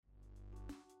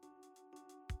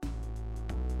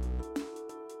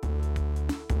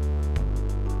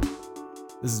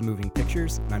This is Moving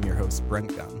Pictures, and I'm your host,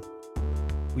 Brent Gunn.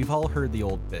 We've all heard the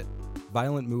old bit,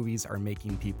 violent movies are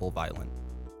making people violent.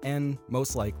 And,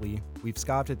 most likely, we've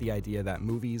scoffed at the idea that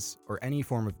movies, or any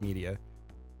form of media,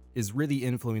 is really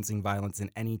influencing violence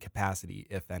in any capacity,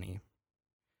 if any.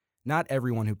 Not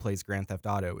everyone who plays Grand Theft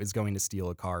Auto is going to steal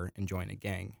a car and join a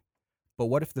gang. But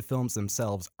what if the films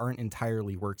themselves aren't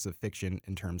entirely works of fiction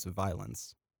in terms of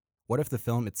violence? What if the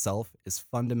film itself is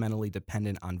fundamentally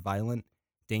dependent on violent,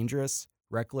 dangerous,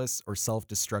 reckless, or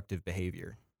self-destructive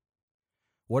behavior?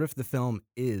 What if the film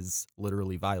is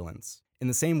literally violence? In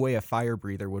the same way a fire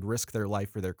breather would risk their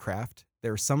life for their craft,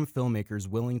 there are some filmmakers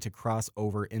willing to cross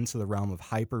over into the realm of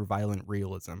hyper-violent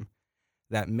realism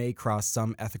that may cross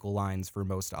some ethical lines for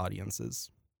most audiences.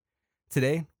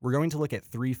 Today, we're going to look at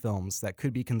 3 films that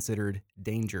could be considered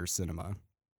danger cinema,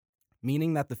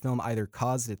 meaning that the film either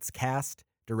caused its cast,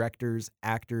 directors,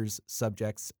 actors,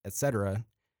 subjects, etc.,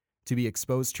 to be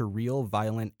exposed to real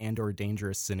violent and/or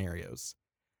dangerous scenarios,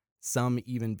 some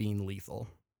even being lethal.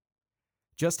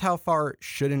 Just how far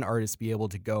should an artist be able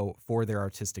to go for their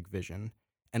artistic vision,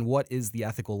 and what is the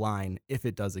ethical line if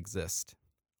it does exist?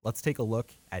 Let's take a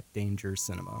look at danger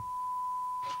cinema.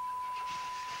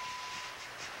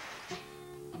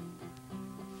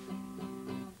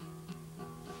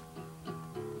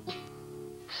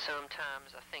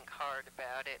 Sometimes I think hard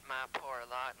about it, my poor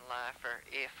lot in life, or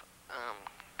if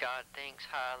God thinks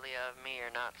highly of me or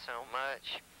not so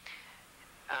much.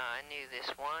 I knew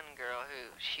this one girl who,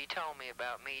 she told me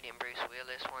about meeting Bruce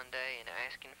Willis one day and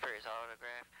asking for his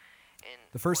autograph.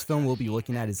 The first film we'll be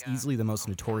looking at is easily the most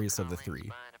notorious of the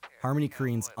 3, Harmony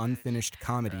Korine's unfinished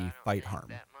comedy, Fight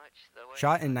Harm.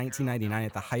 Shot in 1999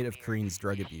 at the height of Korine's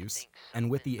drug abuse,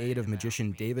 and with the aid of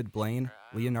magician David Blaine,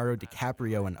 Leonardo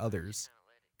DiCaprio, and others,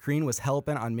 Korine was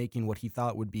hell-bent on making what he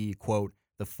thought would be, quote,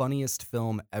 the funniest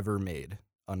film ever made,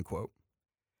 unquote.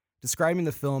 Describing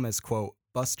the film as, quote,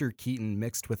 Buster Keaton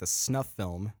mixed with a snuff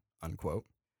film, unquote,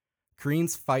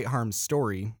 Korine's Fight Harm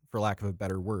story, for lack of a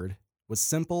better word, was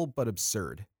simple but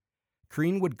absurd.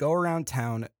 Korine would go around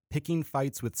town picking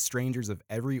fights with strangers of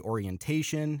every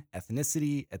orientation,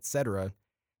 ethnicity, etc.,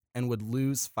 and would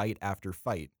lose fight after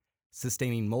fight,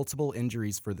 sustaining multiple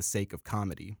injuries for the sake of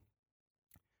comedy.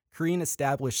 Korine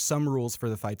established some rules for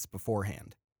the fights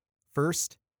beforehand.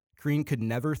 First, Korine could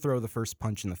never throw the first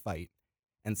punch in the fight,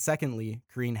 and secondly,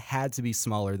 Korine had to be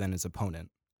smaller than his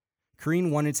opponent. Korine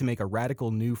wanted to make a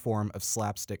radical new form of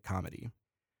slapstick comedy,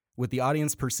 with the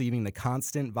audience perceiving the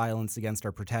constant violence against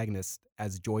our protagonist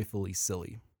as joyfully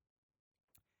silly.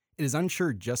 It is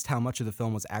unsure just how much of the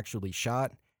film was actually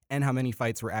shot, and how many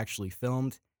fights were actually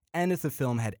filmed, and if the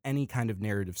film had any kind of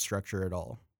narrative structure at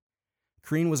all.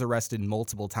 Korine was arrested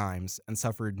multiple times and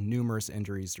suffered numerous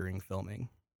injuries during filming,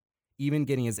 even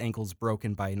getting his ankles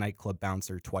broken by a nightclub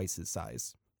bouncer twice his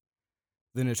size.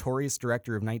 The notorious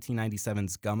director of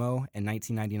 1997's Gummo and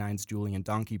 1999's Julian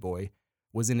Donkey Boy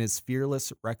was in his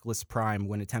fearless, reckless prime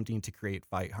when attempting to create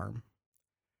Fight Harm.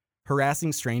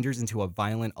 Harassing strangers into a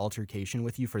violent altercation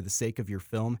with you for the sake of your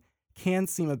film can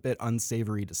seem a bit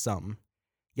unsavory to some,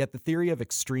 yet the theory of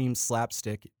extreme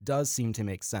slapstick does seem to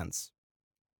make sense.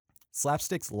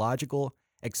 Slapstick's logical,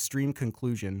 extreme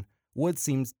conclusion would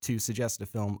seem to suggest a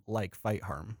film like Fight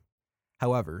Harm.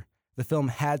 However, the film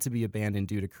had to be abandoned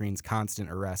due to Korine's constant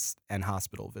arrests and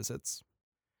hospital visits.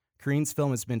 Korine's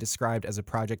film has been described as a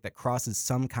project that crosses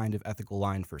some kind of ethical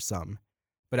line for some,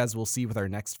 but as we'll see with our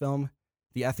next film,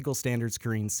 the ethical standards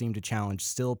Korine seemed to challenge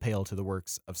still pale to the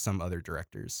works of some other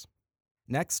directors.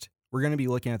 Next, we're going to be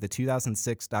looking at the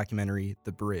 2006 documentary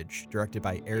The Bridge, directed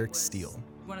by Eric Steele.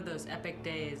 One of those epic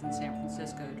days in San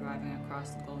Francisco driving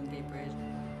across the Golden Gate Bridge.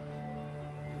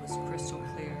 It was crystal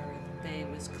clear, the bay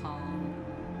was calm,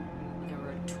 there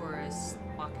were tourists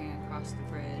walking across the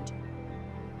bridge.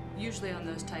 Usually on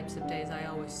those types of days, I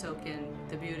always soak in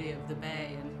the beauty of the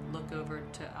bay and look over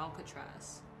to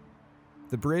Alcatraz.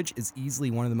 The Bridge is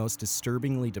easily one of the most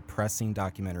disturbingly depressing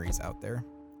documentaries out there.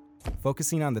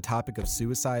 Focusing on the topic of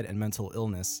suicide and mental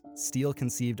illness, Steele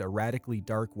conceived a radically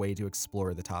dark way to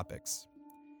explore the topics.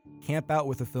 Camp out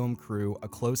with a film crew a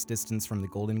close distance from the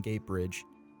Golden Gate Bridge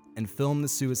and film the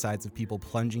suicides of people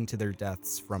plunging to their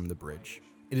deaths from the bridge.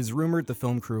 It is rumored the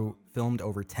film crew filmed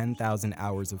over 10,000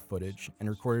 hours of footage and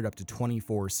recorded up to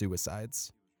 24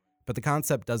 suicides. But the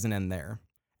concept doesn't end there.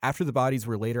 After the bodies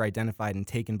were later identified and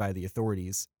taken by the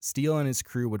authorities, Steele and his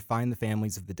crew would find the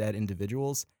families of the dead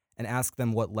individuals and ask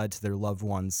them what led to their loved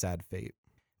one's sad fate.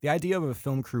 The idea of a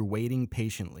film crew waiting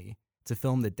patiently to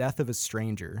film the death of a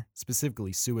stranger,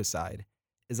 specifically suicide,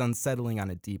 is unsettling on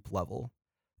a deep level,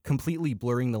 completely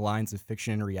blurring the lines of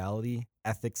fiction and reality,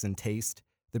 ethics and taste,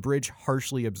 the bridge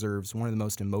harshly observes one of the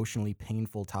most emotionally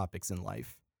painful topics in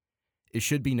life. It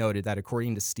should be noted that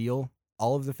according to Steele,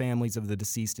 all of the families of the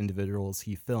deceased individuals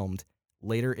he filmed,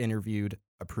 later interviewed,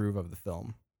 approve of the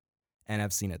film and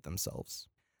have seen it themselves.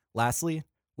 Lastly,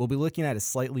 we'll be looking at a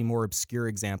slightly more obscure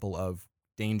example of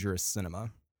dangerous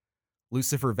cinema.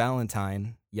 Lucifer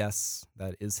Valentine, yes,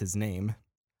 that is his name,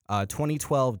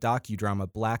 2012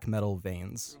 docudrama Black Metal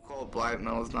Veins. Black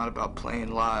metal is not about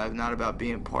playing live, not about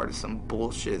being part of some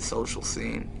bullshit social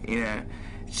scene,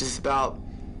 it's just about,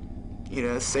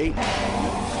 Satan.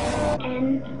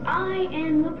 And I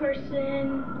am the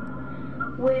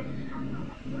person with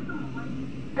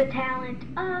the talent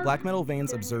of... Black Metal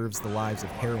Veins observes the lives of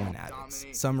heroin addicts,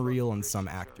 some real and some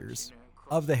actors.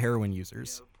 Of the heroin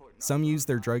users, some use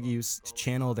their drug use to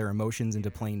channel their emotions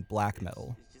into playing black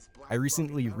metal. I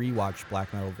recently rewatched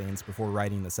Black Metal Veins before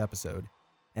writing this episode,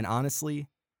 and honestly,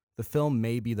 the film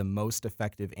may be the most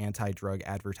effective anti-drug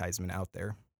advertisement out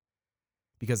there.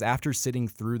 Because after sitting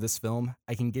through this film,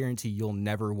 I can guarantee you'll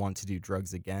never want to do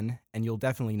drugs again, and you'll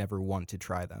definitely never want to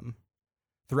try them.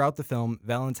 Throughout the film,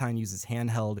 Valentine uses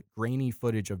handheld, grainy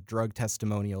footage of drug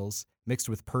testimonials mixed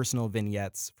with personal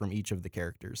vignettes from each of the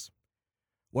characters.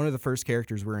 One of the first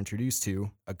characters we're introduced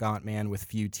to, a gaunt man with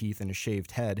few teeth and a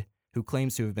shaved head, who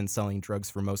claims to have been selling drugs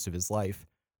for most of his life,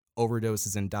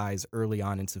 overdoses and dies early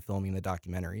on into filming the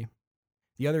documentary.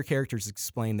 The other characters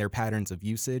explain their patterns of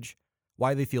usage,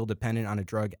 why they feel dependent on a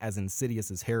drug as insidious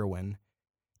as heroin,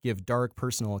 give dark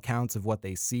personal accounts of what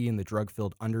they see in the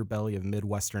drug-filled underbelly of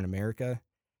Midwestern America,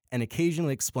 and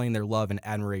occasionally explain their love and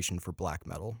admiration for black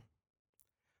metal.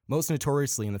 Most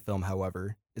notoriously in the film,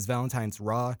 however, is Valentine's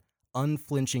raw,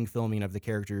 unflinching filming of the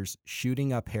characters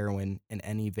shooting up heroin in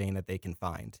any vein that they can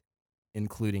find,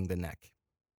 including the neck.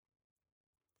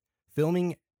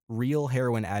 Filming real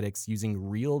heroin addicts using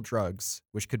real drugs,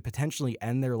 which could potentially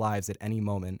end their lives at any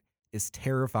moment, is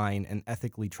terrifying and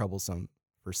ethically troublesome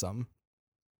for some.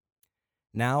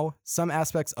 Now, some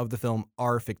aspects of the film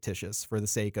are fictitious for the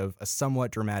sake of a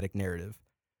somewhat dramatic narrative,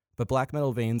 but Black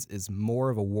Metal Veins is more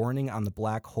of a warning on the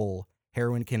black hole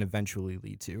heroin can eventually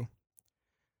lead to.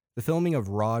 The filming of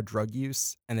raw drug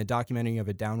use and the documenting of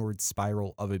a downward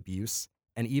spiral of abuse,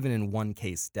 and even in one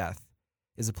case, death,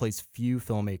 is a place few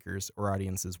filmmakers or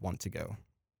audiences want to go.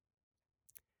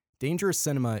 Dangerous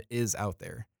cinema is out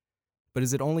there, but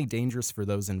is it only dangerous for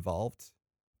those involved?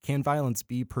 Can violence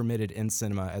be permitted in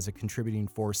cinema as a contributing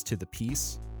force to the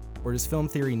piece, or does film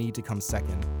theory need to come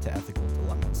second to ethical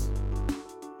dilemmas?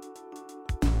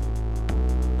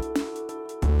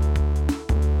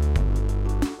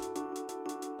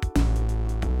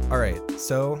 All right,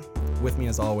 so with me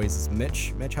as always is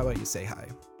Mitch. Mitch, how about you say hi?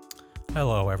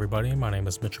 Hello, everybody. My name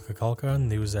is Mitchell Kukulka,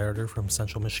 news editor from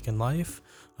Central Michigan Life,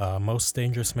 most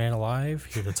dangerous man alive,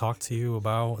 here to talk to you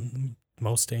about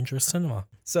most dangerous cinema.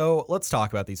 So let's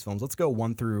talk about these films. Let's go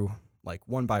one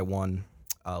by one.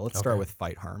 Let's start with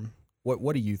Fight Harm.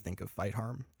 What do you think of Fight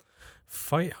Harm?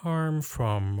 Fight Harm,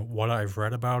 from what I've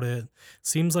read about it,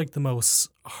 seems like the most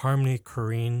Harmony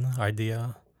Korine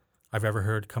idea I've ever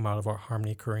heard come out of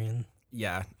Harmony Korine.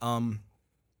 Yeah.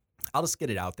 I'll just get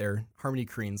it out there. Harmony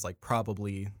Korine's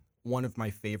probably one of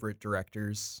my favorite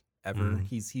directors ever.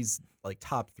 He's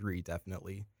top 3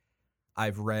 definitely.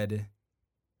 I've read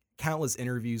countless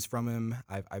interviews from him.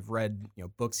 I've read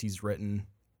books he's written,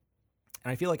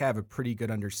 and I feel like I have a pretty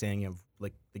good understanding of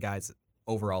the guy's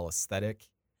overall aesthetic.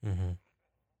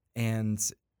 And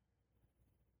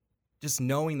just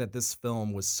knowing that this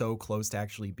film was so close to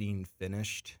actually being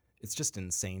finished, it's just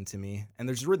insane to me. And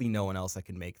there's really no one else that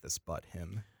can make this but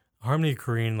him. Harmony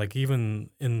Korine,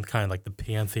 even in kind of the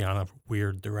pantheon of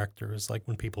weird directors,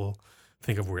 when people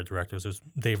think of weird directors, there's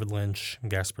David Lynch,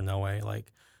 Gaspar Noé,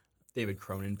 David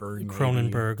Cronenberg.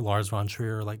 Cronenberg, Lars von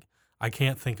Trier. I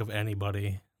can't think of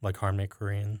anybody like Harmony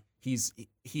Korine. He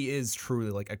is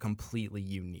truly a completely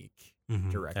unique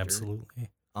director.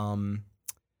 Absolutely.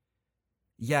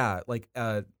 Yeah,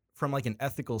 from an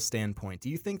ethical standpoint, do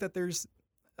you think that there's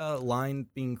a line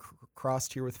being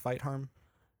crossed here with Fight Harm?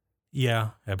 Yeah,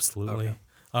 absolutely.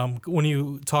 Okay. When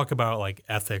you talk about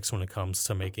ethics when it comes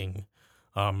to making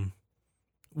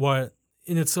what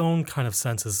in its own kind of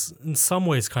sense is in some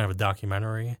ways kind of a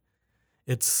documentary,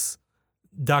 it's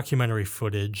documentary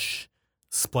footage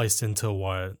spliced into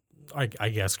what I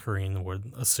guess Korine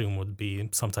would assume would be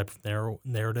some type of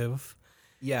narrative.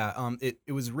 Yeah, it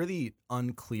was really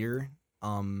unclear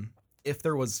if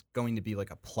there was going to be a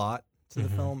plot to the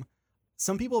film.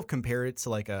 Some people have compared it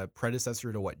to a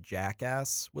predecessor to what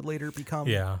Jackass would later become.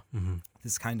 Yeah.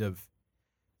 This kind of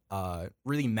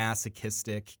really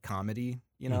masochistic comedy,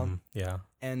 Yeah.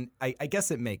 And I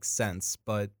guess it makes sense,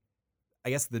 but I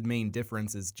guess the main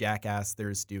difference is Jackass,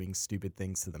 there's doing stupid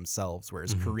things to themselves,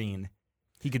 whereas Kareen,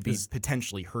 he could be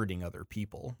potentially hurting other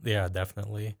people. Yeah,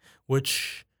 definitely.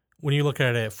 Which, when you look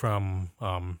at it from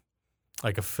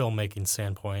like a filmmaking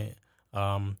standpoint,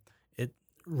 it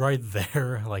right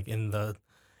there, like in the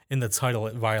title,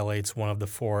 it violates one of the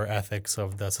 4 ethics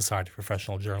of the Society of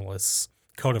Professional Journalists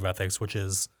Code of Ethics, which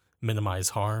is minimize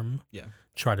harm. Yeah.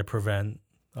 Try to prevent,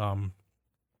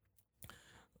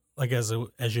 like as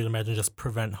you'd imagine, just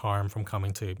prevent harm from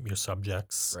coming to your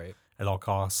subjects at all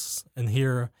costs. And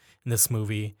here in this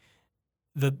movie,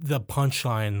 the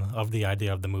punchline of the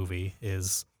idea of the movie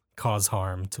is cause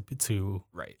harm to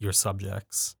your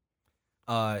subjects.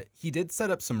 He did set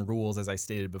up some rules, as I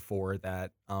stated before,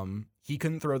 that he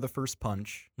couldn't throw the first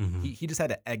punch. He just had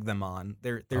to egg them on.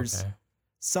 There's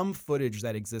some footage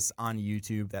that exists on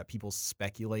YouTube that people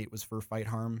speculate was for fight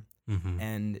harm.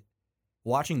 And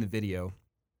watching the video,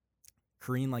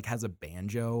 Kareen like has a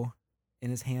banjo in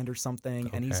his hand or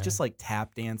something, and he's just like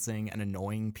tap dancing and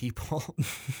annoying people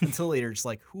until they're just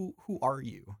like, who are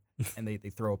you? And they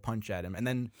throw a punch at him. And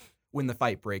then when the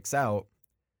fight breaks out,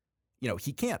 you know,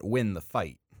 he can't win the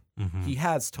fight. He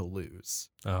has to lose.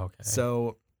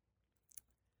 So,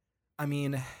 I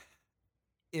mean,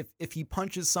 if he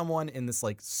punches someone in this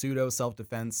like pseudo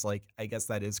self-defense, like I guess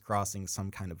that is crossing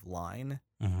some kind of line.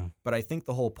 But I think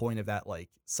the whole point of that like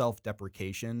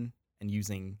self-deprecation and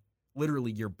using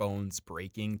literally your bones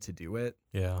breaking to do it.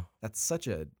 Yeah. That's such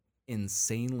a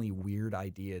insanely weird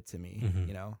idea to me.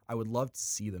 You know, I would love to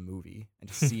see the movie and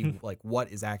to see like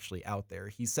what is actually out there.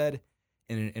 He said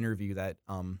in an interview that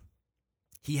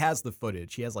he has the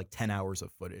footage. He has like 10 hours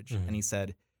of footage. And he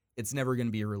said it's never going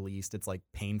to be released. It's like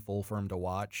painful for him to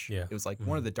watch. Yeah. It was like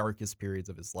one of the darkest periods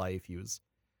of his life. He was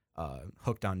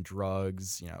hooked on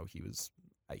drugs. You know,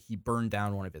 he burned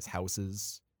down one of his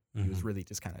houses. He was really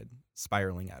just kind of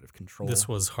spiraling out of control. This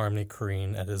was Harmony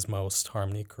Korine at his most,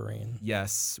 Harmony Korine.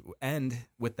 Yes, and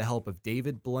with the help of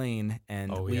David Blaine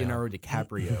and Leonardo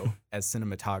DiCaprio as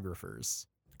cinematographers.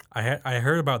 I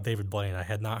heard about David Blaine. I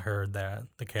had not heard that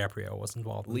DiCaprio was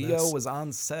involved in this. Leo was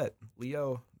on set.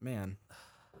 Leo, man.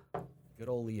 Good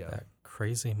old Leo. That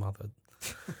crazy mother.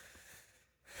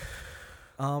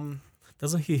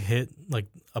 Doesn't he hit like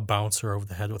a bouncer over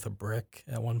the head with a brick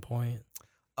at one point?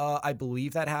 I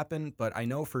believe that happened, but I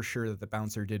know for sure that the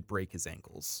bouncer did break his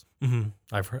ankles.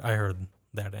 I heard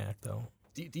that anecdote.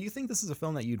 Do you think this is a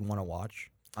film that you'd want to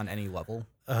watch on any level?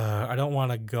 I don't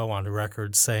want to go on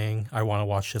record saying I want to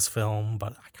watch this film,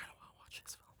 but I kind of want to watch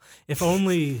this film. If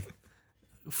only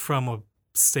from a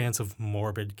stance of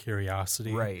morbid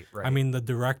curiosity. Right. I mean, the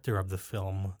director of the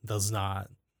film does not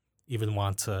even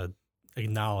want to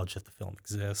acknowledge that the film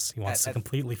exists. He wants to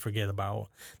completely forget about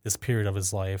this period of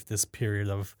his life, this period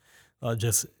of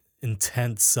just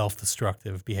intense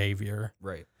self-destructive behavior.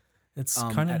 Right. It's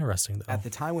kind of interesting, though. At the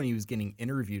time when he was getting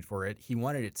interviewed for it, he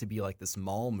wanted it to be like this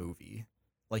mall movie.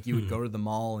 Like you would go to the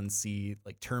mall and see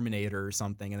like Terminator or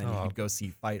something, and then you could go see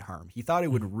Fight Harm. He thought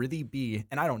it would really be,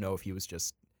 and I don't know if he was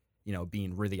just, you know,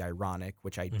 being really ironic,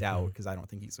 which I doubt because I don't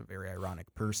think he's a very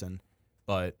ironic person,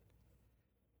 but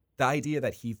the idea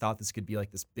that he thought this could be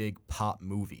like this big pop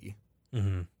movie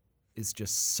is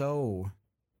just so,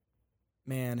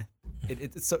 man,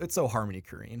 it's so Harmony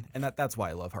Korine, and that's why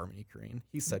I love Harmony Korine.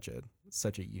 He's such a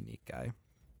unique guy. Do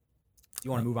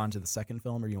you want to move on to the second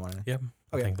film, or do you want to? Yeah,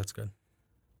 I think that's good.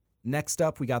 Next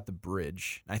up, we got The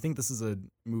Bridge. I think this is a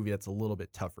movie that's a little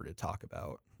bit tougher to talk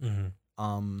about.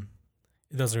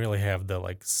 It doesn't really have the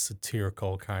like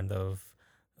satirical kind of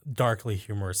darkly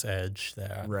humorous edge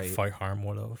that Fight Harm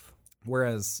would have.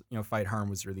 Whereas, you know, Fight Harm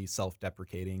was really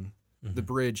self-deprecating. The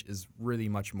Bridge is really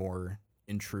much more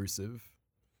intrusive.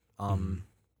 You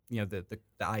know, the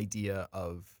idea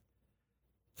of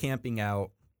camping out,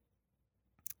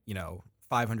 you know,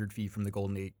 500 feet from the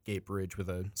Golden Gate Bridge with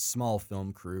a small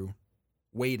film crew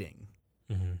waiting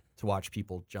to watch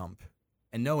people jump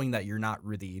and knowing that you're not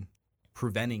really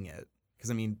preventing it. Because,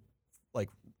 I mean, like,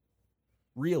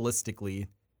 realistically,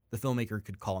 the filmmaker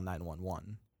could call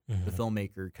 911. The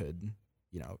filmmaker could,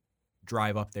 you know,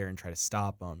 drive up there and try to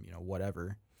stop them, you know,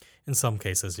 whatever. In some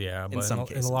cases, yeah. But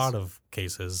in a lot of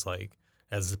cases, like,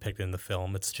 as depicted in the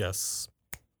film, it's just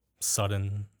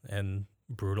sudden and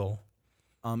brutal.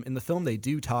 In the film, they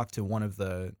do talk to one of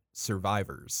the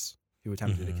survivors who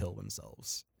attempted to kill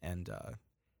themselves. And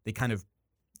they kind of,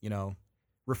 you know,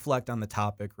 reflect on the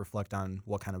topic, reflect on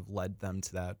what kind of led them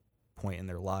to that point in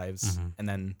their lives. And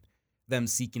then them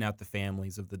seeking out the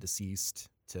families of the deceased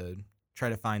to try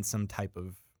to find some type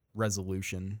of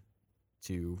resolution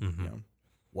to, you know,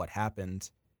 what happened.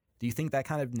 Do you think that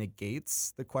kind of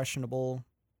negates the questionable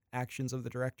actions of the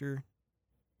director?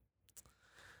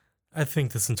 I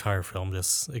think this entire film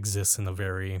just exists in a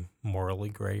very morally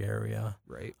gray area.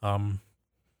 Right.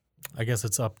 I guess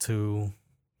it's up to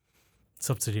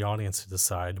the audience to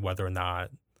decide whether or not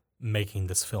making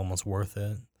this film was worth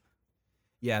it.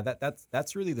 Yeah,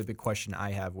 that's really the big question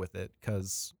I have with it,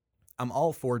 because I'm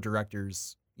all for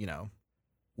directors,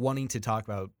 wanting to talk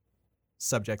about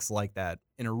subjects like that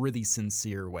in a really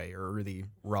sincere way or a really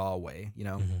raw way.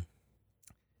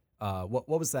 What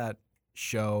was that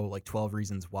show, like 12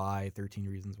 Reasons Why, 13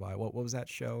 Reasons Why? What was that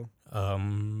show?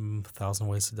 1,000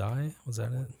 Ways to Die? Was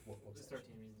that it? What was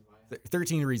 13 Reasons Why?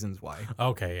 13 Reasons Why.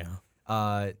 Okay,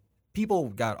 yeah. People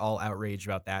got all outraged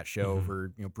about that show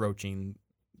for broaching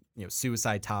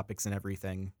suicide topics and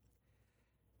everything.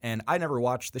 And I never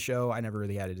watched the show. I never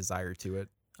really had a desire to it.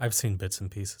 I've seen bits and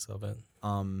pieces of it.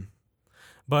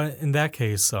 But in that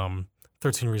case,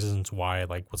 13 Reasons Why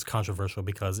was controversial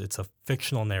because it's a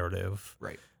fictional narrative,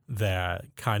 right,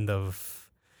 that kind of,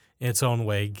 in its own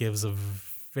way, gives a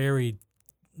very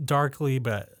darkly,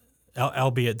 but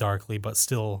albeit darkly, but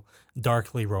still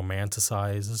darkly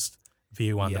romanticized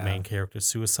view on the main character's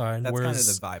suicide. That's kind of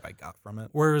the vibe I got from it.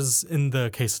 Whereas in the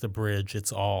case of The Bridge,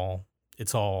 it's all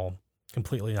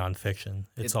completely nonfiction.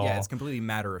 It's completely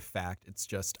matter of fact. It's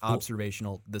just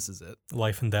observational. This is it.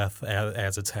 Life and death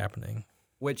as it's happening.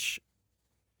 Which,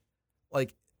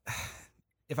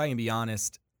 if I can be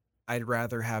honest, I'd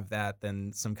rather have that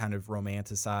than some kind of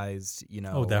romanticized,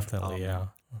 Oh, definitely, yeah.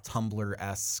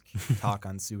 Tumblr-esque talk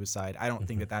on suicide. I don't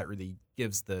think that really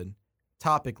gives the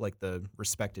topic the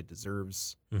respect it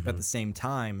deserves. But at the same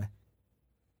time,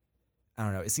 I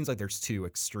don't know. It seems like there's two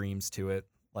extremes to it.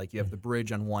 You have The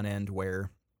Bridge on one end where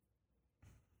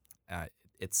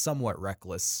it's somewhat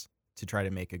reckless to try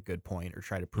to make a good point or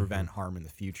try to prevent harm in the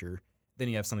future. Then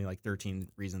you have something like 13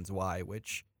 Reasons Why,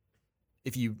 which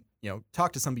if you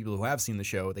talk to some people who have seen the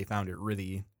show, they found it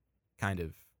really kind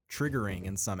of triggering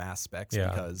in some aspects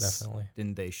because definitely.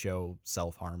 Didn't they show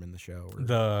self-harm in the show? Or?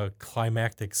 The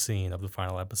climactic scene of the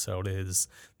final episode is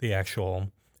the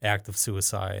actual act of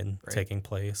suicide taking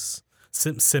place.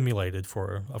 Simulated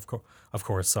for, of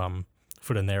course,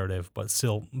 for the narrative, but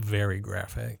still very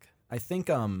graphic. I think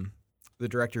the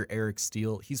director Eric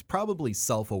Steele, he's probably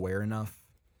self-aware enough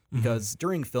because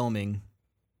during filming,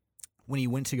 when he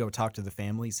went to go talk to the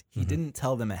families, he didn't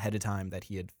tell them ahead of time that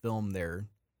he had filmed their,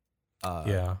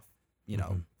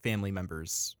 family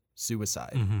members'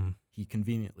 suicide. He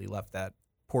conveniently left that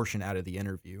portion out of the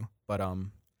interview, but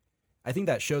I think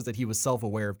that shows that he was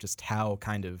self-aware of just how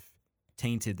kind of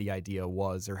tainted the idea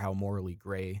was, or how morally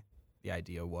gray the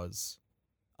idea was.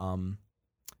 But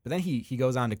then he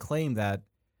goes on to claim that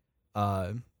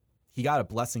he got a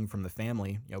blessing from the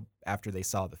family, after they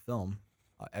saw the film,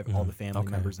 all the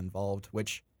family members involved.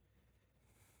 Which,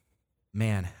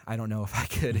 man, I don't know if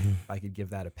I could give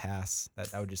that a pass.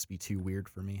 That would just be too weird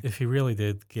for me. If he really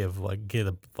did get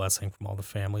a blessing from all the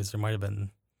families, there might have been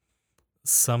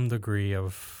some degree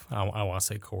of I want to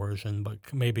say coercion, but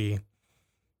maybe.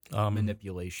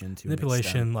 Manipulation,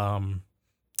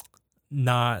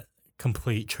 not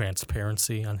complete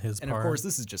transparency on his part. And of course,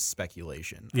 this is just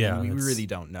speculation. Yeah, we really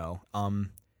don't know.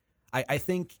 I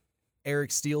think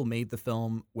Eric Steele made the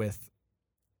film with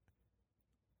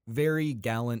very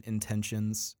gallant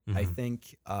intentions. I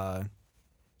think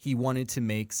he wanted to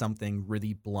make something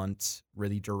really blunt,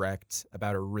 really direct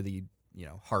about a really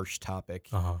harsh topic.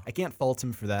 I can't fault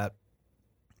him for that,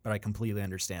 but I completely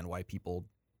understand why people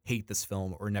hate this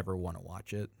film or never want to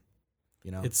watch it.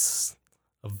 It's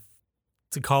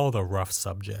to call it a rough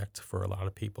subject for a lot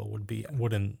of people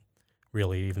wouldn't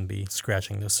really even be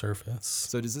scratching the surface.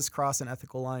 So does this cross an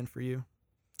ethical line for you?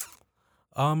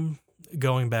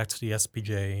 Going back to the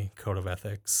SPJ Code of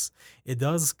Ethics, it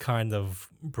does kind of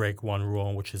break one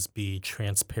rule, which is be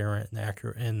transparent and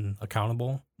accurate and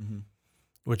accountable.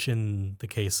 Which in the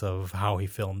case of how he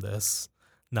filmed this,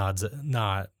 not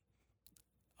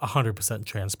 100%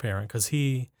 transparent, because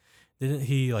he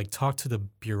talk to the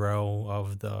bureau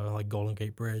of the Golden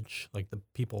Gate Bridge, the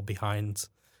people behind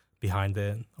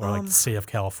it, or the state of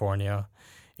California,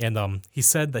 and he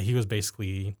said that he was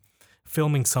basically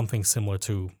filming something similar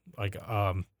to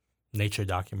nature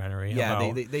documentary.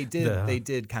 Yeah, they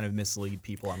did kind of mislead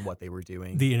people on what they were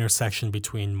doing. The intersection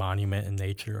between monument and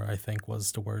nature, I think,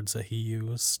 was the words that he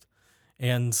used,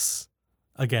 and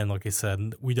again, like I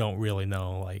said, we don't really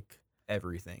know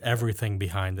everything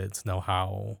behind it to know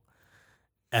how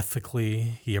ethically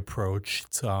he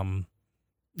approached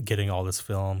getting all this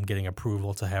film, getting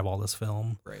approval to have all this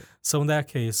film. Right. So in that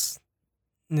case,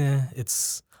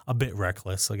 it's a bit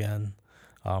reckless again.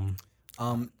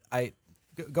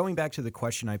 Going back to the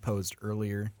question I posed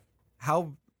earlier,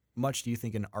 how much do you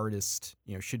think an artist,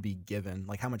 should be given?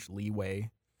 Like, how much leeway?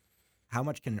 How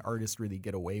much can an artist really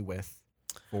get away with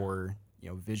for,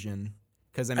 vision?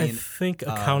 Because I think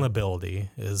accountability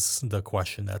is the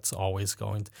question that's always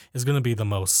going to be the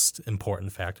most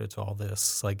important factor to all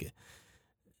this. Like,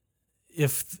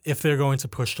 if they're going to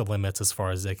push the limits as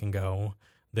far as they can go,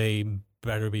 they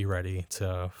better be ready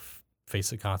to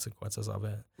face the consequences of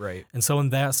it. Right. And so in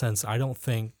that sense, I don't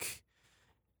think,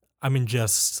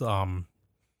 just in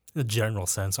a general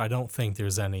sense, I don't think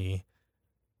there's any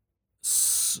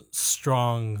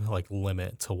strong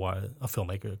limit to what a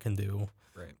filmmaker can do.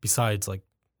 Right. Besides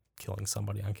killing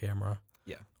somebody on camera.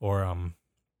 Yeah. Or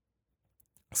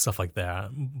stuff like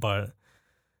that. But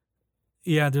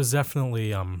yeah, there's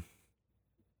definitely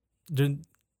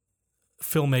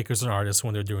filmmakers and artists,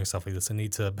 when they're doing stuff like this, they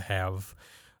need to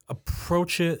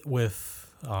approach it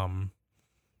with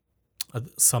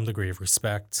some degree of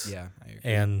respect. Yeah, I agree.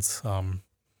 And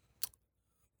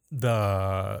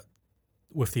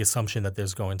with the assumption that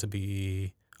there's going to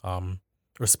be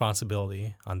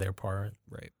responsibility on their part,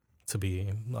 right, to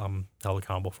be held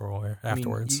accountable for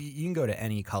afterwards. You can go to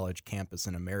any college campus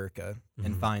in America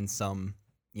and find some,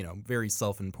 very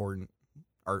self-important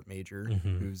art major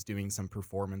who's doing some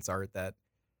performance art that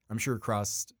I'm sure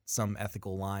crossed some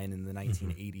ethical line in the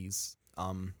 1980s.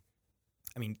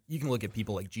 You can look at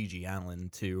people like Gigi Allen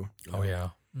too. Oh yeah.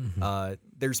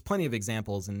 There's plenty of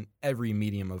examples in every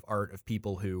medium of art of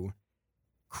people who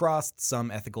crossed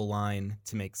some ethical line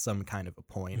to make some kind of a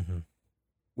point.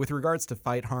 With regards to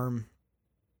Fight Harm,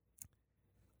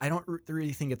 I don't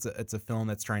really think it's a film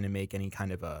that's trying to make any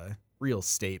kind of a real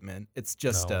statement. It's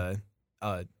just a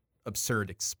absurd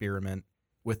experiment.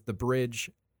 With The Bridge,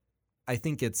 I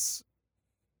think it's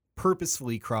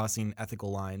purposefully crossing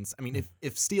ethical lines.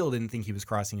 If Steele didn't think he was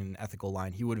crossing an ethical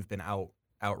line, he would have been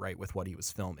outright with what he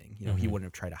was filming. He wouldn't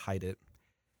have tried to hide it.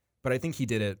 But I think he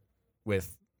did it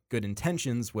with good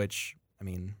intentions, which,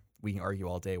 we can argue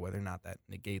all day whether or not that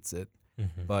negates it.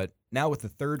 But now with the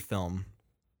third film,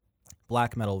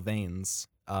 Black Metal Veins,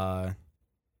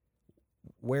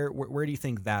 where do you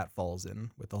think that falls in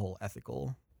with the whole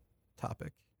ethical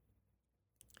topic?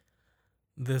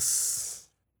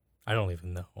 I don't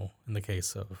even know in the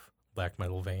case of Black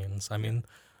Metal Veins.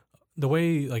 The way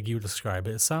you describe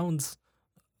it, it sounds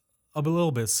a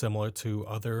little bit similar to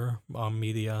other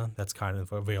media that's kind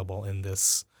of available in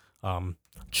this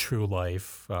true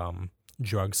life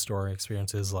drugstore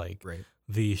experiences, right.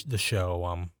 the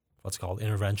show what's called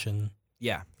Intervention.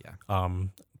 Yeah.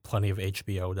 Plenty of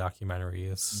HBO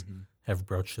documentaries have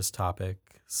broached this topic.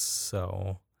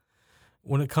 So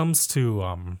when it comes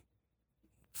to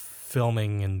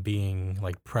filming and being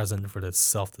present for this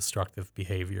self-destructive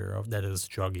behavior that is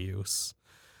drug use,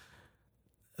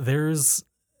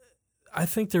 I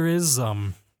think there is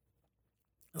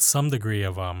some degree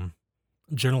of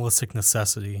journalistic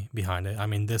necessity behind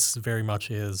it. This very much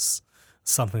is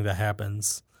something that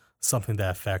happens, something that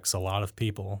affects a lot of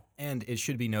people. And it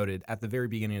should be noted, at the very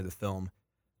beginning of the film,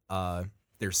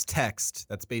 there's text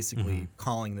that's basically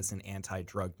calling this an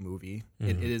anti-drug movie.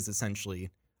 It is essentially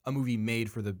a movie made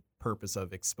for the purpose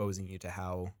of exposing you to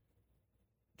how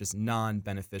just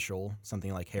non-beneficial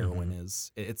something like heroin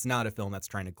is. It's not a film that's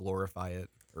trying to glorify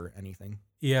it or anything.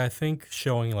 Yeah, I think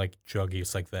showing drug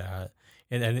use like that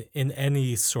in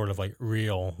any sort of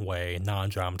real way,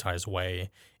 non-dramatized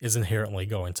way, is inherently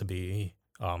going to be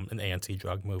an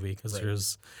anti-drug movie, because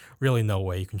there's really no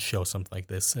way you can show something like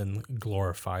this and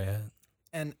glorify it.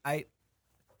 And I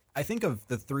think of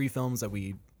the three films that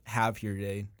we have here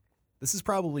today, this is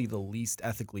probably the least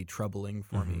ethically troubling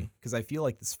for me, because I feel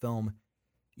like this film,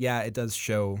 yeah, it does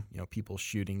show, people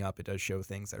shooting up. It does show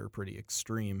things that are pretty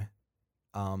extreme.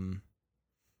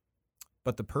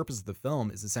 But the purpose of the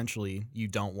film is essentially you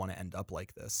don't want to end up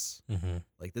like this.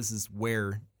 This is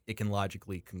where it can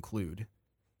logically conclude.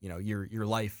 Your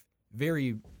life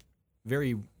very,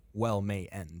 very well may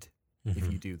end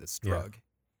if you do this drug.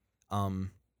 Yeah.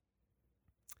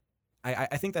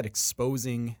 I think that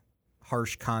exposing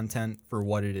harsh content for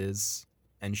what it is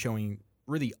and showing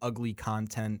really ugly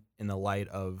content in the light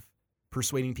of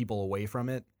persuading people away from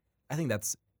it, I think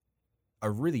that's a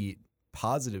really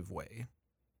positive way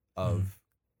of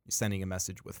sending a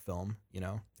message with film,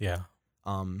 Yeah.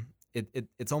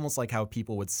 It's almost like how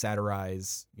people would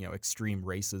satirize, extreme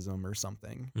racism or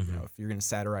something. If you're going to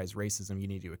satirize racism, you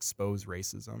need to expose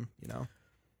racism,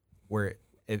 where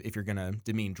if you're going to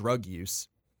demean drug use,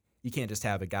 you can't just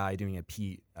have a guy doing a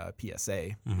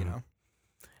PSA, And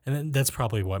then that's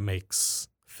probably what makes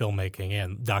filmmaking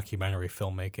and documentary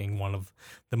filmmaking one of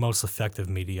the most effective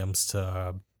mediums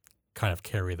to kind of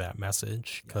carry that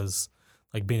message, because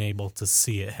being able to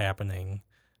see it happening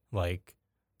like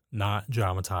not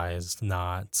dramatized,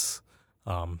 not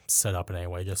set up in any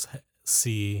way. Just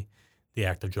see the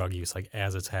act of drug use like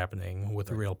as it's happening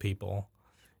with real people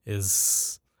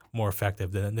is more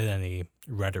effective than any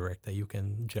rhetoric that you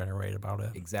can generate about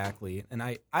it. Exactly. And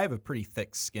I have a pretty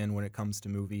thick skin when it comes to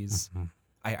movies. Mhm.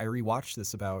 I rewatched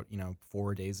this about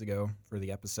 4 days ago for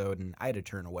the episode, and I had to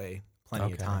turn away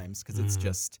plenty of times because it's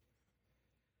just,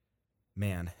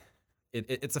 man,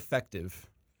 it's effective.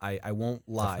 I won't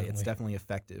lie. Definitely. It's definitely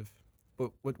effective.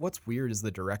 But what's weird is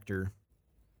the director,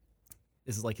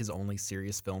 this is like his only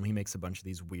serious film. He makes a bunch of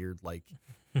these weird, like,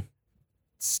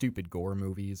 stupid gore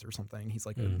movies or something. He's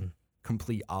like a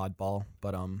complete oddball.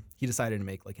 But he decided to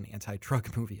make like an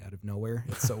anti-drug movie out of nowhere.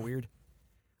 It's so weird.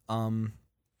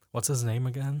 What's his name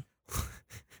again?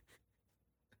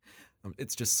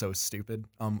 It's just so stupid.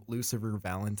 Lucifer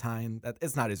Valentine.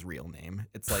 It's not his real name.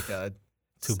 It's like a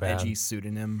Too bad. edgy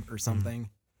pseudonym or something.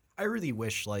 I really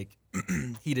wish like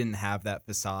he didn't have that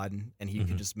facade and he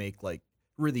could just make like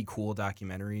really cool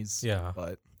documentaries. Yeah.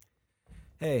 But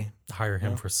hey, Hire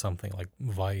him for something like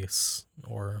Vice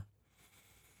or...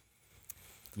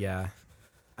 yeah.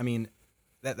 I mean,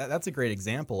 that's a great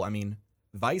example. I mean,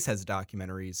 Vice has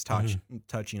documentaries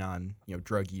touching on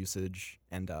drug usage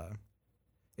and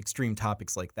extreme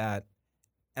topics like that,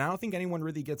 and I don't think anyone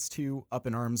really gets too up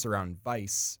in arms around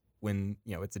Vice when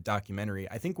it's a documentary.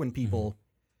 I think when people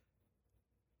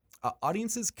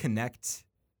audiences connect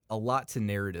a lot to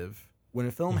narrative. When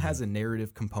a film has a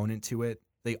narrative component to it,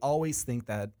 they always think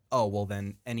that, oh well,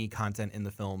 then any content in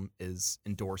the film is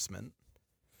endorsement.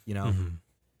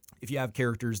 If you have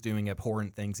characters doing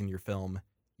abhorrent things in your film,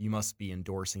 you must be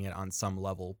endorsing it on some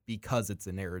level because it's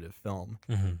a narrative film.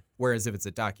 Whereas if it's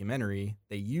a documentary,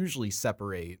 they usually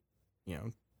separate,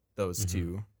 those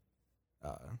two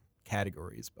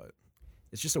categories. But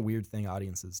it's just a weird thing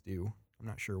audiences do. I'm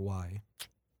not sure why.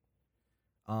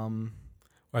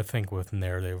 I think with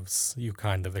narratives, you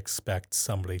kind of expect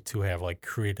somebody to have like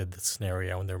created the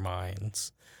scenario in their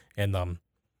minds and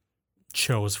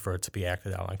chose for it to be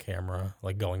acted out on camera,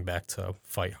 like going back to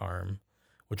Fight Harm,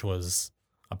 which was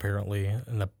apparently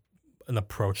an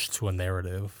approach to a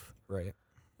narrative, right?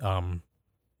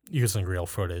 Using real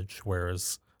footage,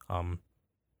 whereas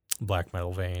Black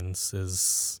Metal Veins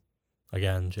is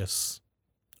again just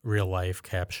real life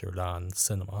captured on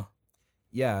cinema.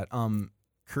 Yeah.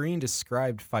 Kareen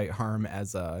described Fight Harm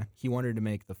as he wanted to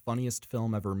make the funniest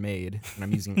film ever made, and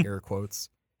I'm using air quotes.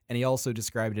 And he also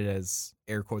described it as,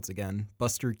 air quotes again,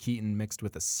 Buster Keaton mixed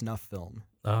with a snuff film.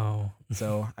 Oh.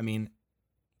 So, I mean...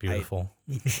 Beautiful.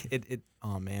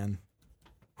 Oh, man.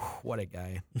 What a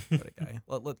guy. What a guy.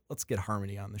 Let's get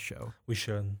Harmony on the show. We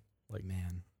should. Like,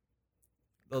 man.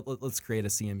 Let's create a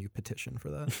CMU petition for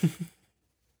that.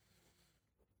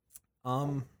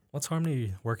 What's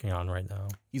Harmony working on right now?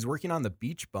 He's working on The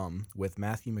Beach Bum with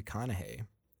Matthew McConaughey.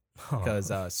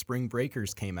 Because Spring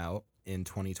Breakers came out in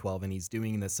 2012, and he's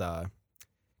doing this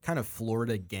kind of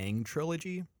Florida gang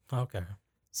trilogy. Okay.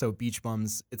 So Beach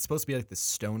Bums, it's supposed to be like this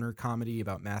stoner comedy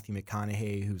about Matthew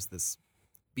McConaughey, who's this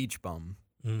beach bum.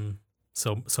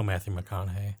 So Matthew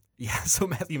McConaughey. Yeah, so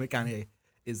Matthew McConaughey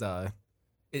is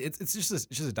it's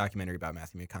just a documentary about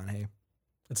Matthew McConaughey.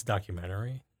 It's a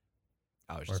documentary.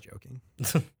 I was just joking.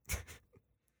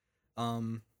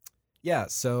 Yeah,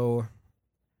 so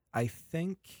I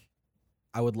think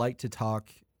I would like to talk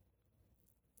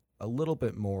a little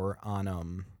bit more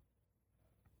on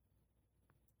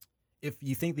if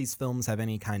you think these films have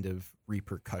any kind of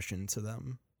repercussion to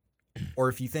them, or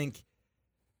if you think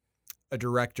a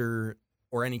director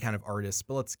or any kind of artist,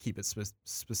 but let's keep it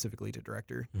specifically to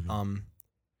director,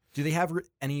 do they have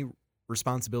any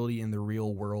responsibility in the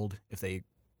real world if they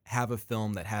have a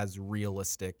film that has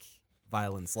realistic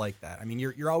violence like that? I mean,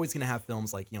 you're always going to have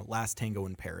films like, Last Tango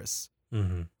in Paris,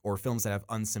 or films that have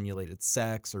unsimulated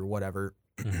sex or whatever.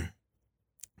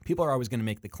 People are always going to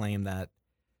make the claim that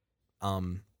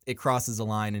it crosses a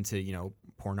line into,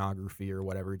 pornography or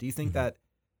whatever. Do you think that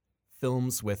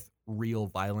films with real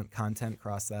violent content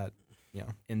cross that,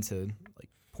 into like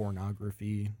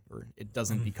pornography, or it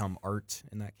doesn't become art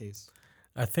in that case?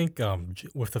 I think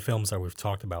with the films that we've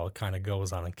talked about, it kind of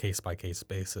goes on a case-by-case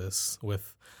basis.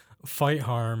 With Fight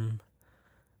Harm,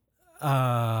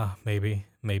 maybe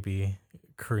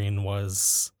Kareen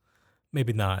was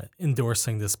maybe not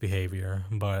endorsing this behavior,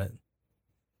 but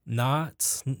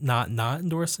not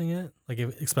endorsing it. Like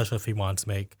especially if he wants to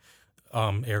make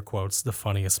air quotes the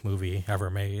funniest movie ever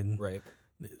made. Right.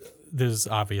 There's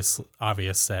obvious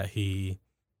that he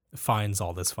finds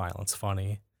all this violence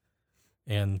funny,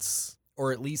 and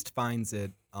or at least finds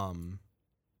it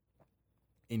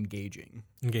engaging,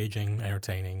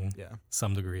 entertaining. Yeah.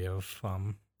 Some degree of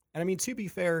And I mean, to be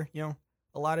fair,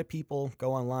 a lot of people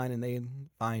go online and they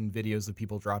find videos of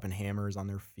people dropping hammers on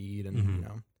their feet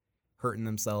and, hurting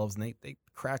themselves, and they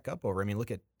crack up over. I mean,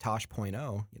 look at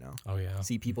Tosh.0, Oh yeah.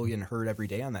 See people getting hurt every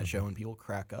day on that show and people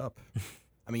crack up.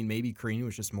 I mean, maybe Kareen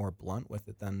was just more blunt with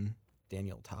it than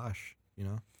Daniel Tosh,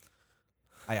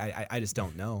 I just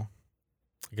don't know.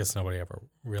 I guess nobody ever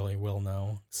really will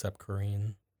know except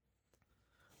Kareen.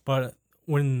 But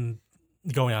when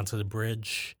going onto the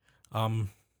bridge, no,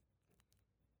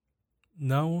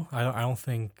 I don't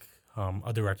think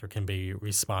a director can be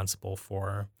responsible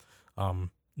for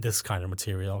this kind of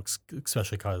material,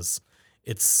 especially because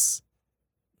it's,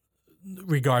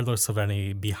 regardless of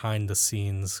any behind the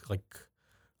scenes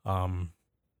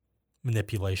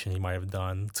manipulation he might have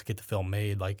done to get the film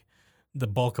made, like the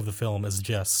bulk of the film is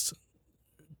just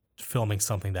filming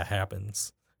something that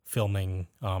happens, filming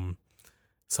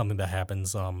something that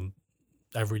happens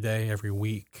every day, every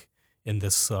week in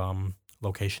this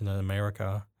location in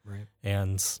America. Right.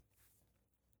 And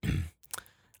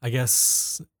I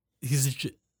guess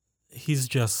he's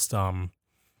just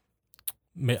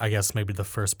I guess maybe the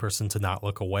first person to not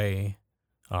look away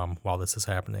while this is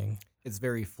happening. It's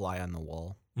very fly on the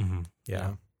wall. Mm-hmm.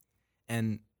 Yeah.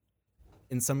 And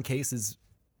in some cases,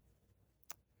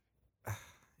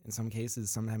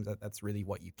 sometimes that's really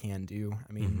what you can do.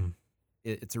 I mean,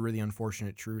 it's a really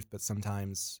unfortunate truth, but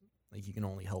sometimes you can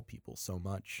only help people so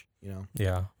much,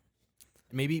 Yeah.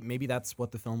 Maybe that's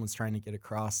what the film was trying to get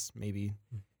across. Maybe,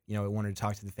 it wanted to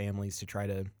talk to the families to try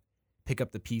to pick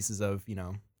up the pieces of,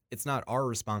 it's not our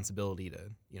responsibility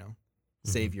to,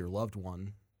 save your loved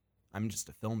one. I'm just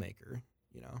a filmmaker,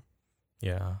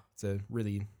 Yeah. It's a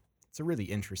really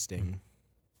interesting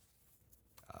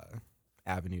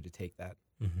avenue to take that.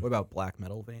 What about Black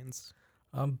Metal Veins?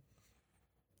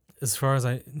 As far as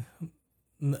I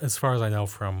know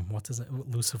from, what is it,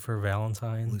 Lucifer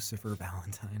Valentine? Lucifer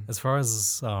Valentine. As far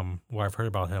as what I've heard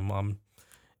about him,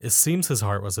 it seems his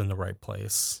heart was in the right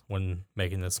place when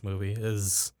making this movie.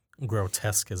 As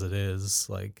grotesque as it is,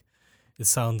 it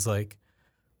sounds like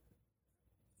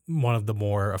one of the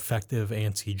more effective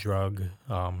anti-drug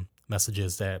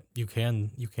messages that you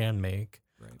can make.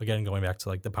 Right. Again, going back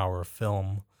to the power of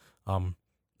film,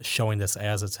 showing this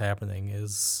as it's happening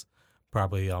is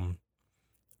probably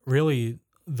really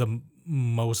the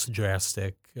most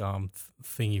drastic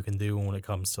thing you can do when it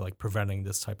comes to preventing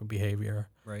this type of behavior.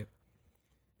 Right.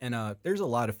 And there's a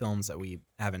lot of films that we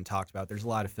haven't talked about. There's a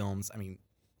lot of films. I mean,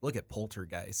 look at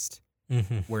Poltergeist,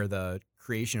 where the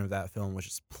creation of that film was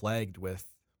just plagued with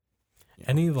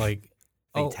any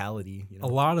fatality. A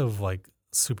lot of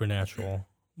supernatural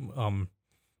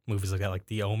movies like that, like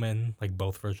The Omen,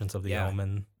 both versions of The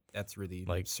Omen. That's really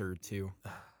absurd too.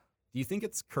 Do you think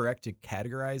it's correct to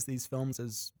categorize these films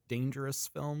as dangerous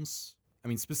films? I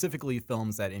mean, specifically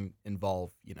films that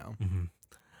involve,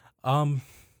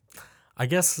 I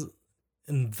guess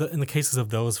in the cases of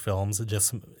those films,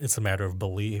 it's a matter of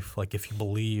belief. If you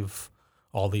believe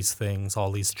all these things,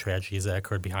 all these tragedies that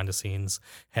occurred behind the scenes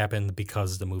happened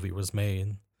because the movie was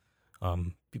made,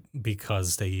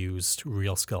 because they used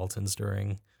real skeletons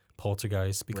during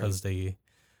Poltergeist, because they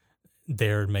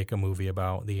dared make a movie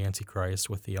about the Antichrist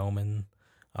with The Omen.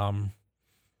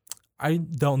 I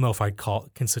don't know if I'd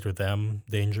consider them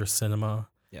dangerous cinema.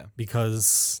 Yeah.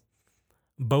 Because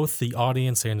both the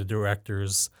audience and the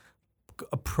directors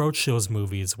approach those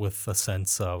movies with a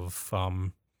sense of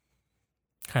kind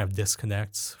of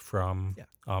disconnect from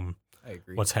I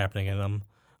agree. what's happening in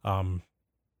them.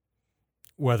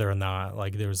 Whether or not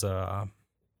there's a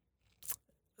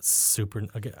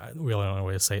I really don't know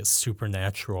way to say it,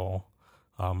 supernatural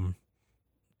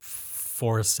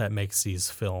force that makes these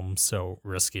films so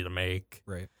risky to make.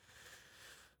 Right.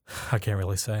 I can't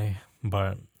really say,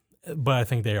 but I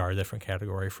think they are a different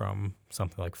category from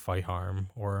something like Fight Harm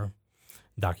or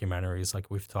documentaries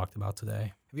like we've talked about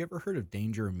today. Have you ever heard of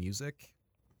Danger Music?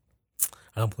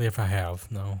 I don't believe I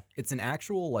have, no. It's an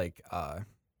actual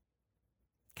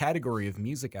category of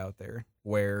music out there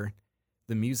where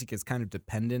the music is kind of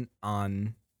dependent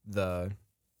on the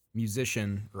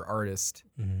musician or artist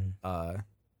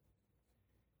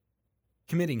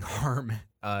committing harm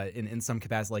in some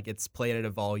capacity. It's played at a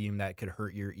volume that could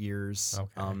hurt your ears.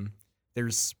 Okay.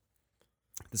 There's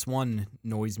this one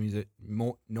noise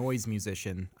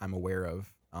musician I'm aware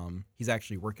of. He's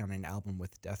actually working on an album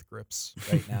with Death Grips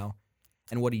right now.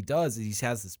 And what he does is he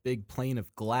has this big plane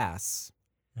of glass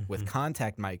with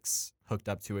contact mics hooked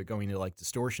up to it, going to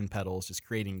distortion pedals, just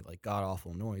creating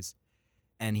god-awful noise.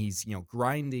 And he's,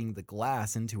 grinding the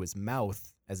glass into his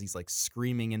mouth as he's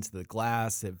screaming into the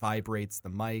glass. It vibrates the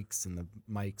mics, and the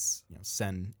mics,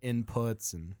 send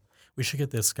inputs. And We should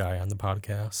get this guy on the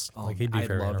podcast. Oh, Like, he'd be I'd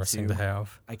very love interesting to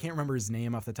have. I can't remember his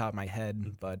name off the top of my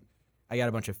head, but I got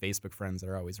a bunch of Facebook friends that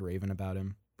are always raving about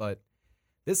him. But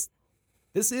this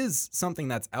is something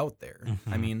that's out there.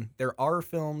 I mean, there are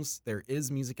films, there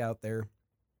is music out there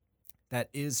that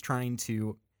is trying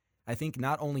to, I think,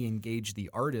 not only engage the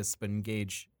artists, but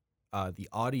engage the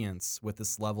audience with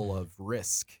this level of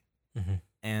risk.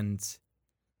 And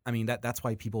I mean, that's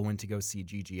why people went to go see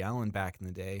G.G. Allin back in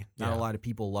the day. Not a lot of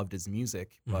people loved his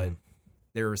music, but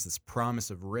there was this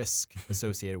promise of risk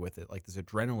associated with it, like this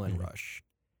adrenaline rush.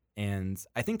 And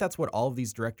I think that's what all of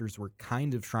these directors were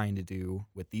kind of trying to do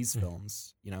with these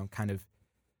films, you know, kind of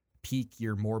pique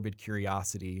your morbid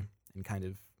curiosity and kind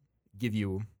of give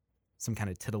you some kind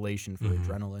of titillation for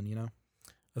adrenaline, you know?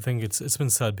 I think it's been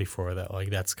said before that, like,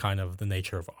 that's kind of the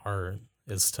nature of art,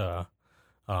 is to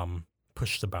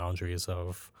push the boundaries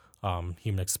of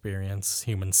human experience,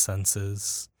 human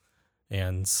senses,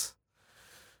 and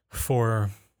for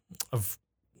a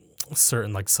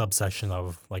certain, like, subsection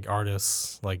of, like,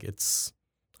 artists, like, it's,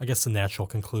 I guess, the natural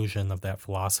conclusion of that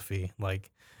philosophy, like,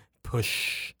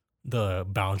 push the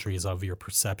boundaries of your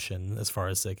perception as far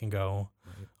as they can go.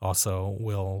 Also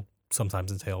will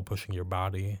sometimes entail pushing your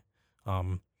body,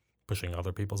 pushing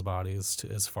other people's bodies to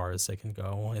as far as they can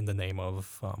go in the name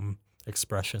of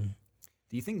expression.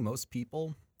 Do you think most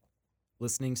people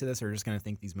listening to this are just going to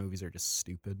think these movies are just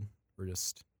stupid or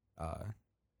just...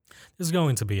 There's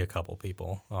going to be a couple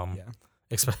people,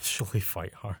 especially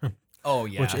Fight Harm. Oh,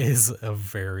 yeah. Which is a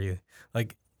very,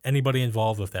 like, anybody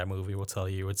involved with that movie will tell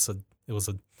you it was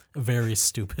a very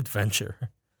stupid venture.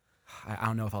 I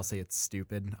don't know if I'll say it's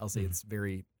stupid. I'll say it's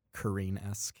very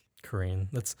Careen-esque. Careen.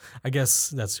 I guess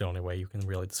that's the only way you can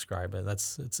really describe it.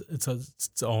 It's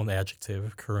its own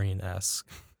adjective, Careen-esque.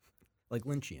 Like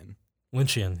Lynchian.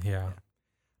 Lynchian, yeah.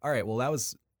 All right, well, that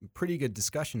was a pretty good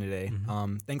discussion today.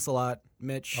 Thanks a lot,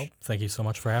 Mitch. Oh, thank you so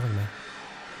much for having me.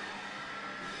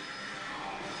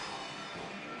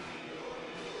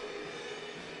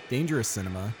 Dangerous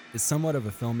Cinema is somewhat of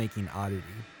a filmmaking oddity,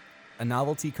 a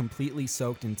novelty completely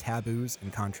soaked in taboos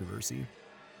and controversy.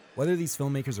 Whether these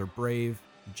filmmakers are brave,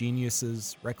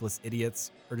 geniuses, reckless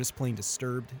idiots, or just plain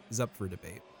disturbed is up for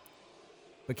debate.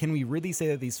 But can we really say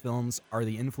that these films are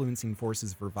the influencing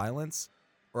forces for violence,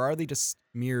 or are they just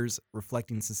mirrors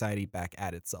reflecting society back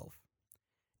at itself?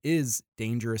 Is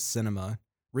Dangerous Cinema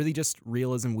really just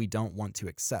realism we don't want to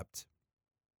accept?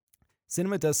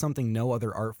 Cinema does something no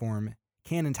other art form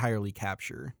can entirely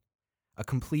capture: a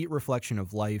complete reflection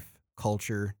of life,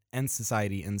 culture, and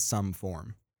society in some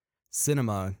form.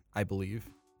 Cinema, I believe,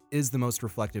 is the most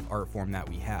reflective art form that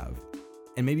we have,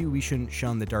 and maybe we shouldn't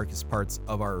shun the darkest parts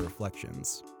of our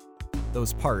reflections.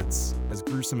 Those parts, as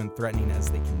gruesome and threatening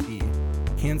as they can be,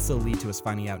 can still lead to us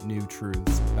finding out new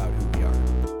truths about who we are.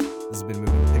 This has been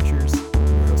Moving Pictures. I'm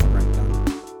your host,